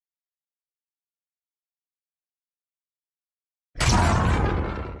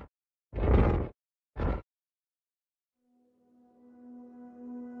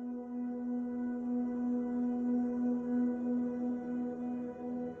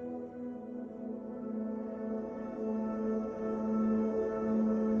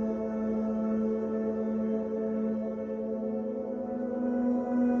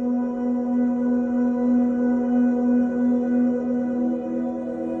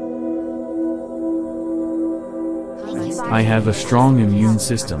I have a strong immune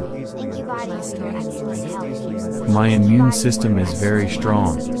system. My immune system is very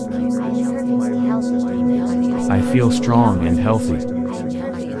strong. I feel strong and healthy.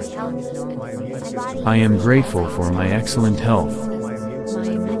 I am grateful for my excellent health.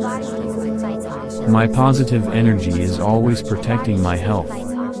 My positive energy is always protecting my health.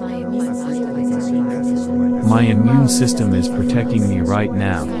 My immune system is protecting me right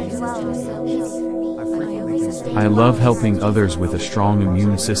now. I love helping others with a strong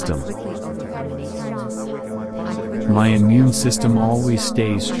immune system. My immune system always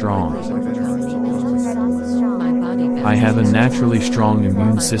stays strong. I have a naturally strong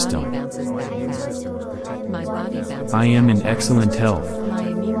immune system. I am in excellent health.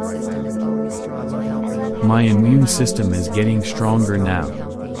 My immune system is getting stronger now.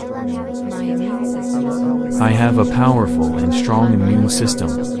 I have a powerful and strong immune system.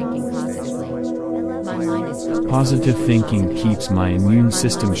 Positive thinking keeps my immune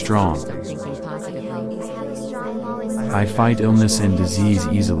system strong. I fight illness and disease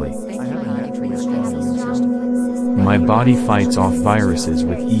easily. My body fights off viruses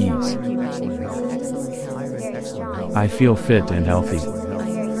with ease. I feel fit and healthy.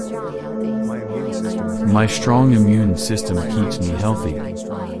 My strong immune system keeps me healthy.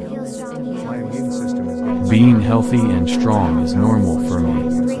 Being healthy and strong is normal for me.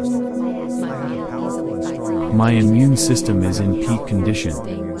 My immune system is in peak condition.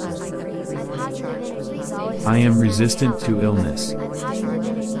 I am resistant to illness.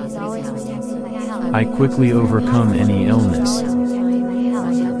 I quickly overcome any illness.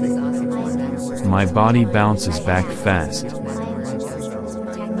 My body bounces back fast.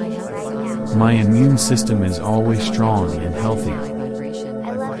 My immune system is always strong and healthy.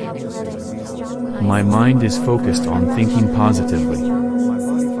 My mind is focused on thinking positively.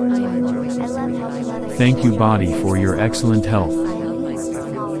 Thank you, body, for your excellent health.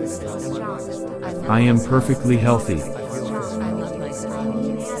 I am perfectly healthy.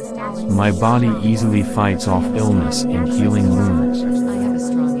 My body easily fights off illness and healing wounds.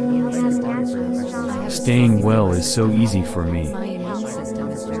 Staying well is so easy for me.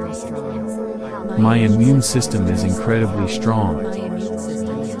 My immune system is incredibly strong.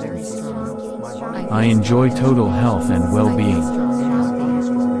 I enjoy total health and well-being.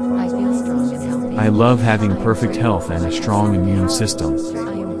 I love having perfect health and a strong immune system.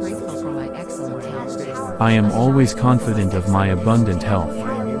 I am always confident of my abundant health.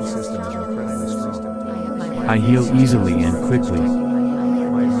 I heal easily and quickly.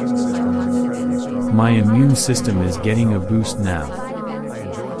 My immune system is getting a boost now.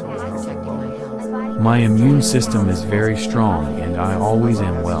 My immune system is very strong and I always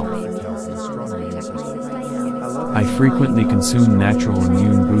am well. I frequently consume natural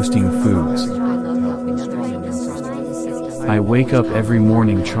immune-boosting foods. I wake up every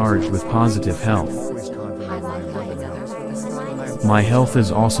morning charged with positive health. My health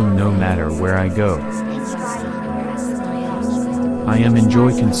is awesome no matter where I go. I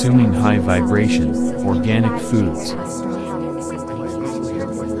enjoy consuming high-vibration, organic foods.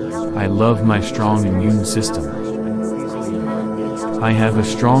 I love my strong immune system. I have a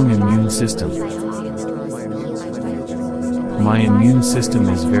strong immune system. My immune system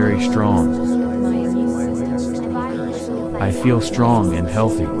is very strong. I feel strong and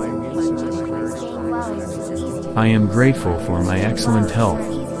healthy. I am grateful for my excellent health.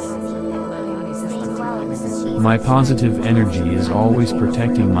 My positive energy is always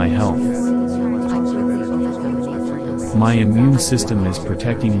protecting my health. My immune system is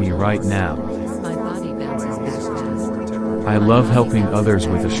protecting me right now. I love helping others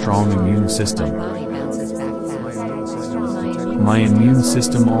with a strong immune system. My immune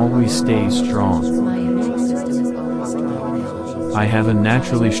system always stays strong. I have a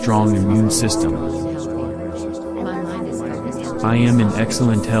naturally strong immune system. I am in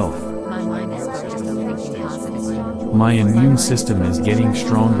excellent health. My immune system is getting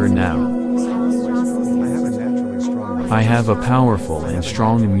stronger now. I have a powerful and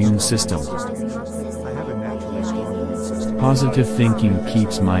strong immune system. Positive thinking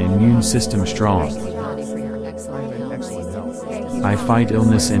keeps my immune system strong. I fight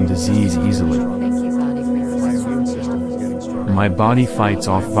illness and disease easily. My body fights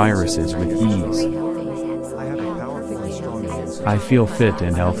off viruses with ease. I feel fit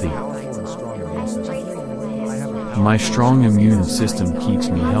and healthy. My strong immune system keeps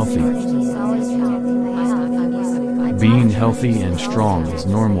me healthy. Being healthy and strong is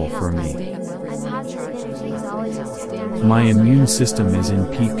normal for me. My immune system is in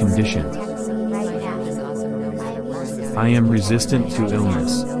peak condition. I am resistant to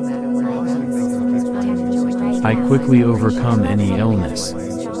illness. I quickly overcome any illness.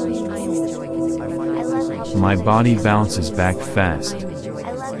 My body bounces back fast.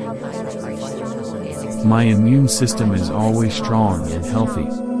 My immune system is always strong and healthy.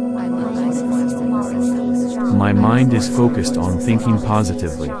 My mind is focused on thinking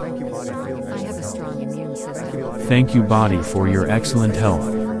positively. Thank you, body, for your excellent health.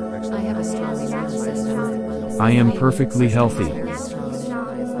 I am perfectly healthy.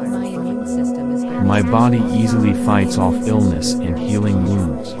 My body easily fights off illness and healing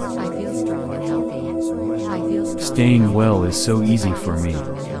wounds. Staying well is so easy for me.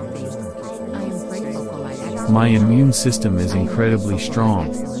 My immune system is incredibly strong.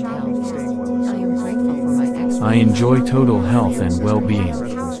 I enjoy total health and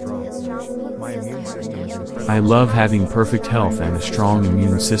well-being. I love having perfect health and a strong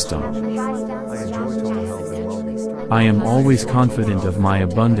immune system. I am always confident of my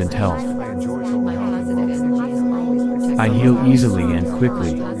abundant health. I heal easily and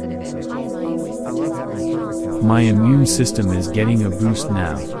quickly. My immune system is getting a boost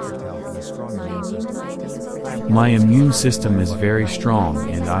now. My immune system is very strong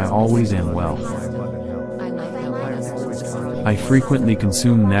and I always am well. I frequently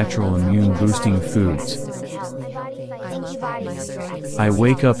consume natural immune-boosting foods. I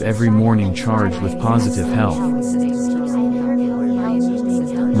wake up every morning charged with positive health.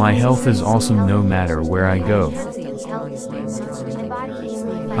 My health is awesome no matter where I go.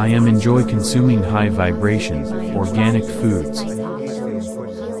 I enjoy consuming high-vibration, organic foods.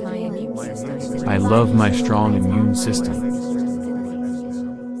 I love my strong immune system.